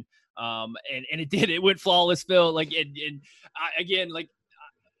happen. And it did. It went flawless, Phil. Like, again, like,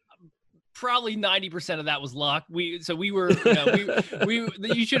 probably 90% of that was luck. We were,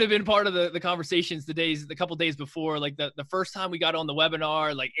 you should have been part of the conversations the couple days before. Like the first time we got on the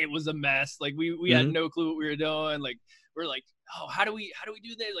webinar, like, it was a mess. Like we had no clue what we were doing. Like, we're like, oh, how do we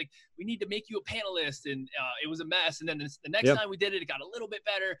do this? Like, we need to make you a panelist, and it was a mess. And then the next time we did it, it got a little bit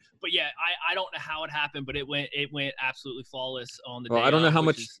better. But yeah, I don't know how it happened, but it went absolutely flawless on the day. I don't know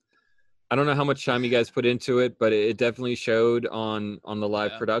how much time you guys put into it, but it definitely showed on the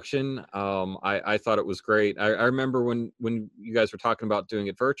live production. I thought it was great. I remember when you guys were talking about doing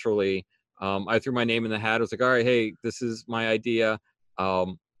it virtually, I threw my name in the hat. I was like, all right, hey, this is my idea.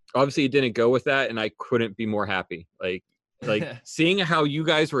 Obviously it didn't go with that, and I couldn't be more happy. Like seeing how you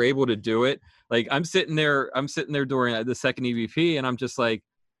guys were able to do it. Like, I'm sitting there during the second EVP, and I'm just like,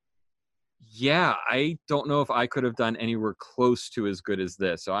 yeah, I don't know if I could have done anywhere close to as good as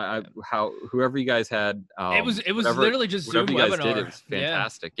this. So whoever you guys had, it was literally just Zoom you guys webinar. Did, it was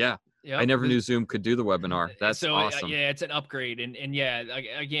fantastic. Yeah. Yep. I never knew Zoom could do the webinar. That's so awesome. Yeah, it's an upgrade, and yeah,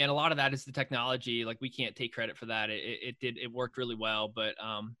 again, a lot of that is the technology. Like, we can't take credit for that. It worked really well, but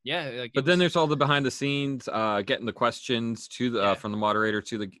yeah. But then there's all the behind the scenes, getting the questions to the from the moderator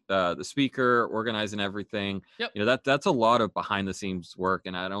to the speaker, organizing everything. Yep. That's a lot of behind the scenes work,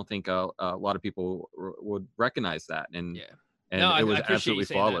 and I don't think a lot of people would recognize that. And it was absolutely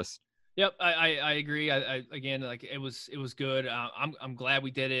flawless. Yep, I agree. I again, like, it was good. I'm glad we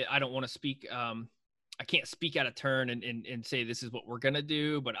did it. I don't want to speak I can't speak out of turn and say this is what we're gonna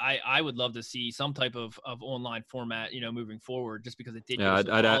do, but I would love to see some type of online format, moving forward, just because it did Yeah,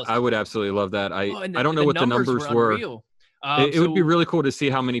 go so flawlessly. I would absolutely love that. Oh, and I don't know the what the numbers were numbers were. unreal. It would be So really cool to see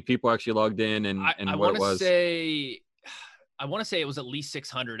how many people actually logged in I and what want it to was. say, I want to say it was at least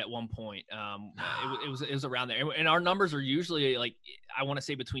 600 at one point. It was around there, and our numbers are usually like, I want to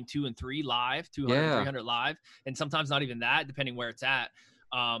say between 200 and 300 live, and sometimes not even that, depending where it's at.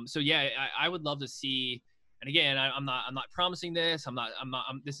 So yeah, I would love to see. And again, I'm not promising this.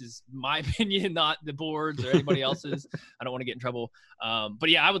 This is my opinion, not the boards or anybody else's. I don't want to get in trouble.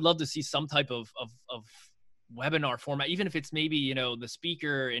 But yeah, I would love to see some type of webinar format, even if it's maybe, the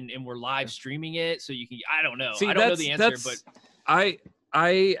speaker and we're live streaming it. So you can, I don't know. I don't know the answer, but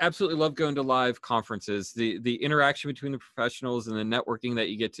I absolutely love going to live conferences. The interaction between the professionals and the networking that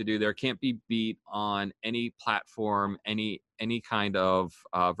you get to do there can't be beat on any platform, any kind of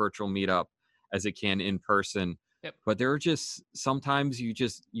virtual meetup as it can in person. Yep. But there are just sometimes you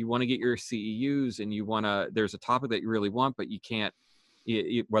want to get your CEUs and there's a topic that you really want, but you can't,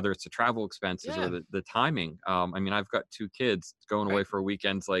 whether it's the travel expenses or the timing. I mean, I've got 2 kids going away for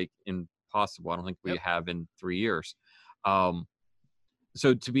weekends, like impossible. I don't think we have in 3 years.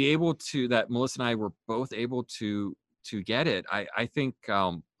 So to be able to, that Melissa and I were both able to get it, I think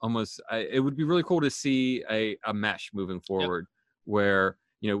it would be really cool to see a mesh moving forward where,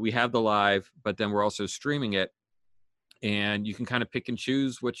 we have the live, but then we're also streaming it, and you can kind of pick and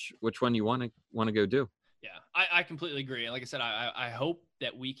choose which one you want to go do. Yeah, I completely agree. And like I said, I hope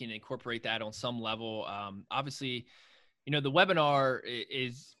that we can incorporate that on some level. Obviously, the webinar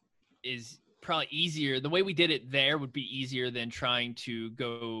is probably easier. The way we did it there would be easier than trying to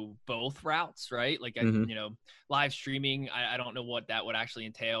go both routes, right? Like, live streaming, I don't know what that would actually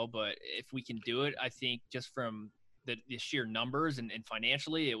entail, but if we can do it, I think just from the sheer numbers and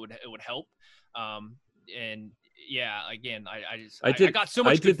financially, it would help. And yeah, again, I got so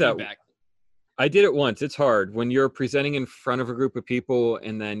much good feedback. I did it once. It's hard when you're presenting in front of a group of people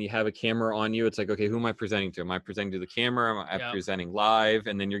and then you have a camera on you. It's like, okay, who am I presenting to? Am I presenting to the camera? Am I presenting live?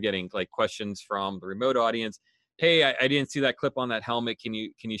 And then you're getting like questions from the remote audience. Hey, I didn't see that clip on that helmet. Can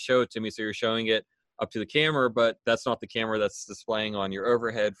you show it to me? So you're showing it up to the camera, but that's not the camera that's displaying on your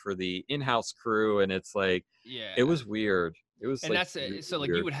overhead for the in-house crew. And it's like, it was weird. It was, and like, that's it. So like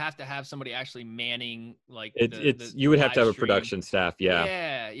weird. You would have to have somebody actually manning like you would have to have a stream. production staff.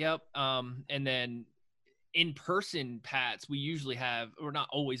 Yep. And then in-person Pats, we usually have, or not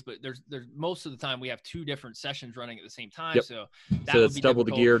always, but there's most of the time we have 2 different sessions running at the same time. So it's double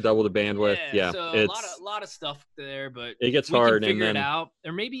the gear, double the bandwidth. So it's a lot of stuff there, but it gets hard. Figure it out,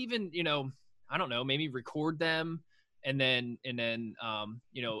 or maybe even, I don't know, maybe record them and then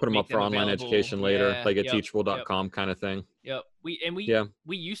put them up for online education later, like a teachable.com kind of thing.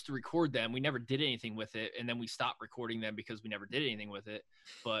 We used to record them. We never did anything with it, and then we stopped recording them because we never did anything with it.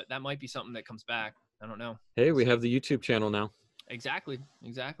 But that might be something that comes back. I don't know. Hey, we have the YouTube channel now. Exactly.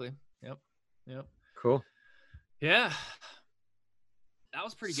 Yep. Cool. Yeah. That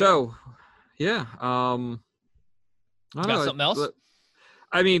was pretty good. So, yeah. You got something else?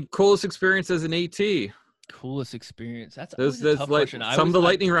 I mean, coolest experience as an AT. Coolest experience. That's those a tough question. Some of the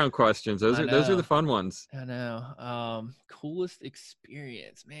lightning round questions. Those are the fun ones. I know. Coolest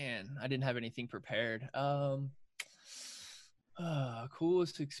experience, man. I didn't have anything prepared.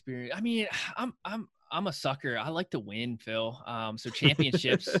 Coolest experience. I mean, I'm a sucker. I like to win, Phil. So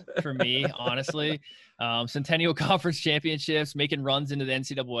championships for me, honestly. Centennial Conference championships, making runs into the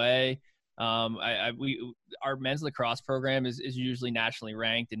NCAA. Our men's lacrosse program is usually nationally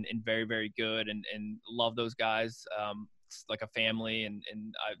ranked and very, very good, and love those guys. It's like a family, and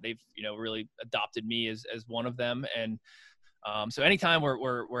they've really adopted me as one of them. And so anytime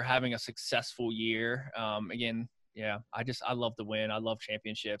we're having a successful year, again, I love to win. I love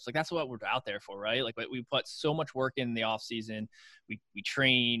championships. Like, that's what we're out there for, right? Like, we put so much work in the off season. We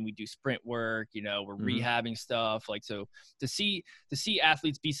train, we do sprint work, we're rehabbing stuff. Like, so to see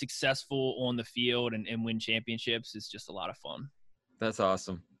athletes be successful on the field and win championships is just a lot of fun. That's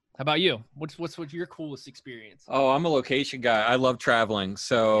awesome. How about you? What's your coolest experience? Oh, I'm a location guy. I love traveling.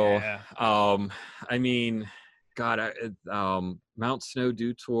 So, I mean, God, Mount Snow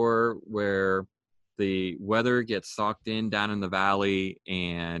Dew Tour, where the weather gets socked in down in the valley,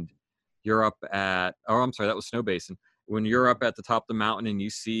 and you're up at, that was Snow Basin. When you're up at the top of the mountain and you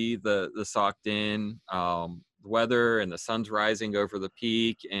see the socked in weather and the sun's rising over the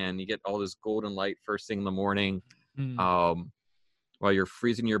peak, and you get all this golden light first thing in the morning, while you're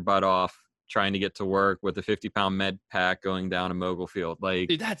freezing your butt off trying to get to work with a 50-pound med pack going down a mogul field. Like,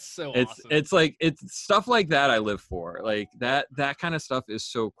 dude, that's so awesome. It's like, it's stuff like that I live for. Like, that kind of stuff is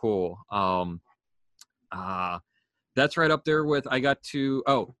so cool. That's right up there with,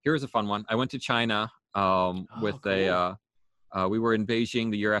 here's a fun one. I went to China with cool. we were in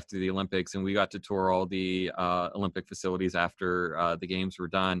Beijing the year after the Olympics, and we got to tour all the Olympic facilities after the games were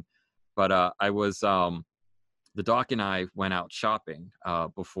done. But the doc and I went out shopping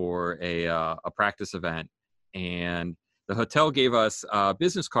before a practice event, and the hotel gave us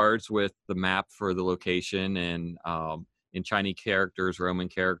business cards with the map for the location and in Chinese characters, Roman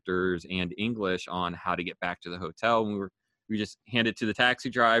characters, and English on how to get back to the hotel. And we just hand it to the taxi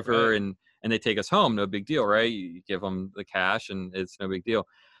driver, Right. and they take us home. No big deal, right? You give them the cash, and it's no big deal.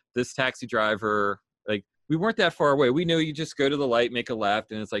 This taxi driver, like, we weren't that far away. We knew you just go to the light, make a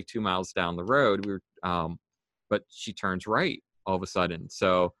left, and it's like 2 miles down the road. We were but she turns right all of a sudden.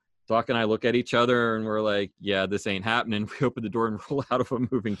 So Doc and I look at each other and we're like, yeah, this ain't happening. We open the door and roll out of a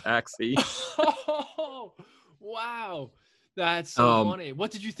moving taxi. Oh, wow. That's so funny.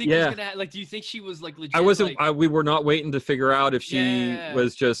 What did you think was gonna like? Do you think she was like legit? We were not waiting to figure out if she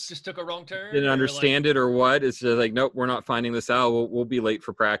was just took a wrong turn, didn't understand it or what. It's just like, nope, we're not finding this out. We'll be late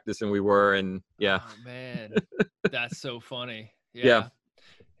for practice, and we were. And yeah. Oh man, that's so funny. Yeah.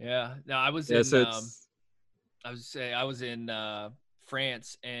 No, I was in. I was in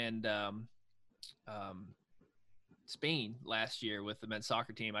France and Spain last year with the men's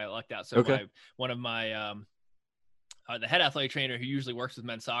soccer team. I lucked out. So one of my the head athletic trainer who usually works with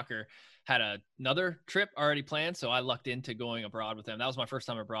men's soccer had another trip already planned. So I lucked into going abroad with them. That was my first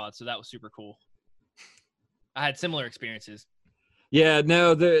time abroad. So that was super cool. I had similar experiences. Yeah,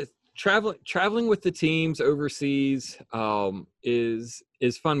 no, the traveling with the teams overseas is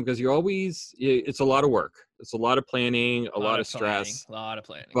fun because it's a lot of work. It's a lot of planning, a lot of stress. A lot of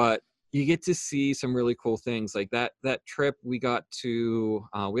planning. But you get to see some really cool things. Like that trip we got to,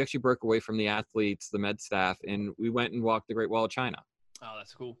 we actually broke away from the athletes, the med staff, and we went and walked the Great Wall of China. Oh,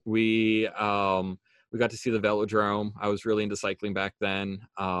 that's cool. We got to see the velodrome. I was really into cycling back then.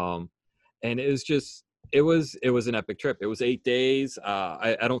 And it was an epic trip. It was 8 days.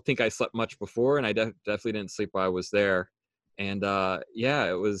 I don't think I slept much before, and I definitely didn't sleep while I was there. And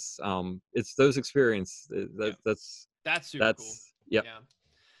it was it's those experiences that's super cool. Yep.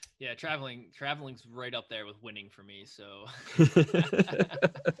 Yeah, traveling's right up there with winning for me. So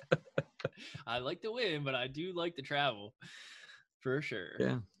I like to win, but I do like to travel for sure.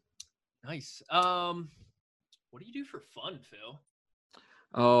 Yeah. Nice. What do you do for fun, Phil?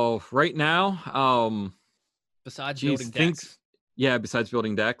 Oh, right now, besides building decks. Besides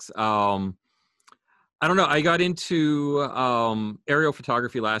building decks. I don't know. I got into aerial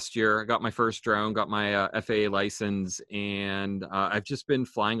photography last year. I got my first drone, got my FAA license, and I've just been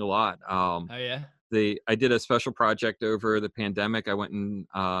flying a lot. Oh yeah. I did a special project over the pandemic. I went and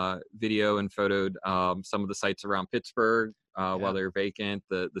video and photoed some of the sites around Pittsburgh while they were vacant.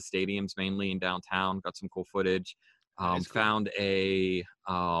 The stadiums mainly in downtown. Got some cool footage. Cool. Found they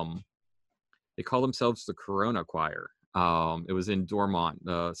call themselves the Corona Choir. It was in Dormont,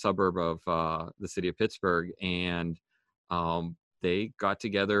 the suburb of the city of Pittsburgh, and they got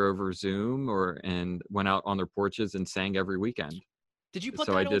together over Zoom and went out on their porches and sang every weekend. Did you put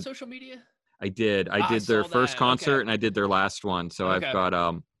that on social media? I did. I did their first concert and I did their last one. So I've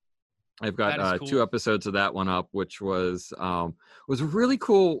got 2 episodes of that one up, which was a really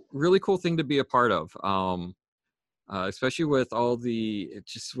cool thing to be a part of. Especially with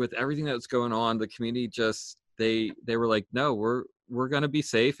with everything that's going on, the community they were like, no, we're going to be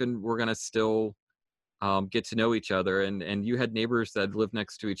safe and we're going to still get to know each other. And you had neighbors that lived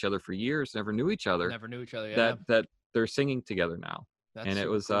next to each other for years, never knew each other. Yeah. That they're singing together now. And it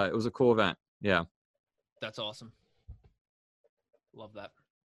was cool. It was a cool event. Yeah. That's awesome. Love that.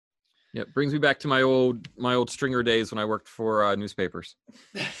 Yeah. It brings me back to my old stringer days when I worked for newspapers.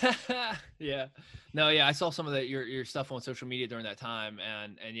 Yeah. No, yeah. I saw some of your stuff on social media during that time.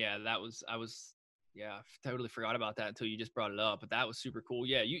 And yeah, I totally forgot about that until you just brought it up. But that was super cool.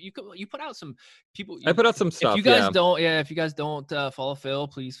 Yeah, you put out some people. I put out some stuff. If you guys don't follow Phil,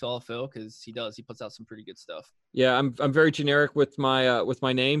 please follow Phil because he puts out some pretty good stuff. Yeah, I'm very generic with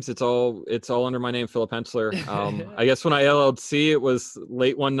my names. It's all under my name, Philip Hensler. I guess when I LLC, it was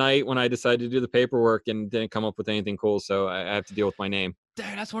late one night when I decided to do the paperwork and didn't come up with anything cool, so I have to deal with my name. Dude,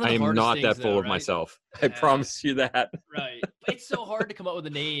 that's one of the hardest things. I am not that full of myself. I promise you that. Right. It's so hard to come up with a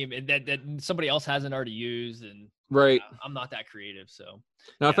name and that somebody else hasn't already used. And right. I'm not that creative. So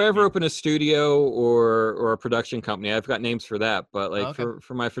now if I ever open a studio or a production company, I've got names for that. But like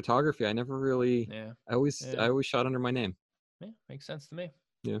for my photography, I never really, I always shot under my name. Yeah. Makes sense to me.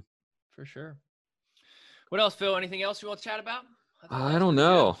 Yeah. For sure. What else, Phil? Anything else you want to chat about? I don't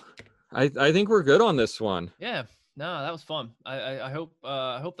know. I think we're good on this one. Yeah. No, that was fun. I hope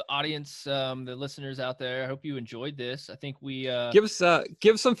the audience, the listeners out there, I hope you enjoyed this. I think we Give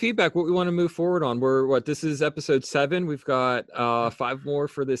some feedback what we want to move forward on. This is episode 7. We've got 5 more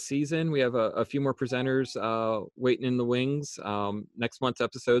for this season. We have a few more presenters waiting in the wings. Next month's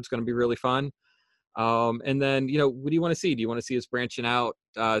episode is going to be really fun. And then, what do you want to see? Do you want to see us branching out,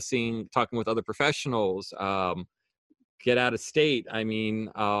 talking with other professionals, get out of state? I mean,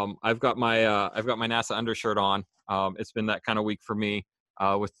 I've got my NASA undershirt on. It's been that kind of week for me,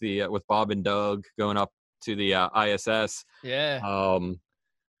 with Bob and Doug going up to the ISS. Yeah.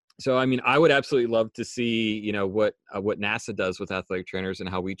 So I mean, I would absolutely love to see, what NASA does with athletic trainers and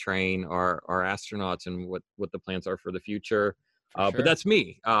how we train our astronauts and what the plans are for the future. Sure. But that's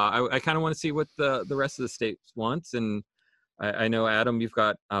me. I kind of want to see what the rest of the state wants, and I know, Adam, you've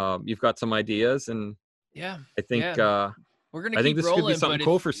got some ideas, and yeah, I think we're gonna. I think this rolling, could be something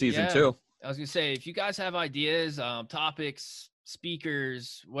cool for season 2. I was gonna say, if you guys have ideas, topics,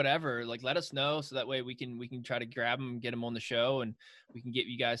 speakers, whatever, like let us know, so that way we can try to grab them, get them on the show, and we can get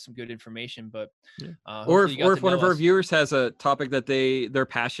you guys some good information. But or if one of our viewers has a topic that they're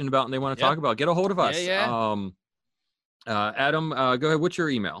passionate about and they want to talk about, get a hold of us. Adam, go ahead. What's your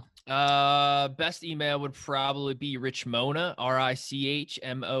email? Best email would probably be Richmona,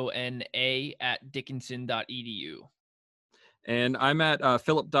 RICHMONA @dickinson.edu. And I'm at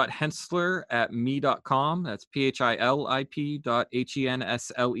philip.hensler@me.com. That's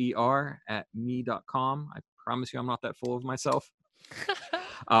philip.hensler@me.com. I promise you I'm not that full of myself.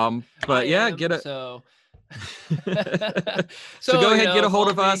 But yeah, get it. So go ahead, get a hold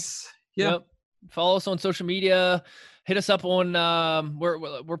of us. Yeah. Yep. Follow us on social media. Hit us up on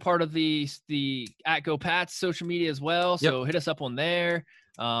we're part of the @GoPats social media as well. So hit us up on there.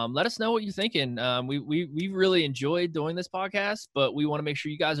 Let us know what you're thinking. We really enjoyed doing this podcast, but we want to make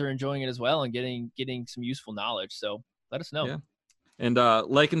sure you guys are enjoying it as well and getting some useful knowledge. So let us know. Yeah. And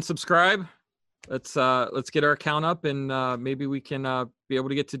like and subscribe. Let's get our account up, and maybe we can be able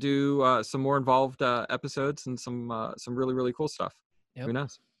to get to do some more involved episodes and some really, really cool stuff. Yep. Who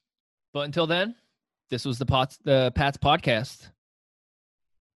knows? But until then, this was the Pats Podcast.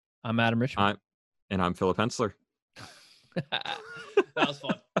 I'm Adam Richmond. And I'm Philip Hensler. That was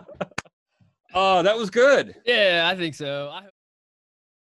fun. Oh, that was good. Yeah, I think so.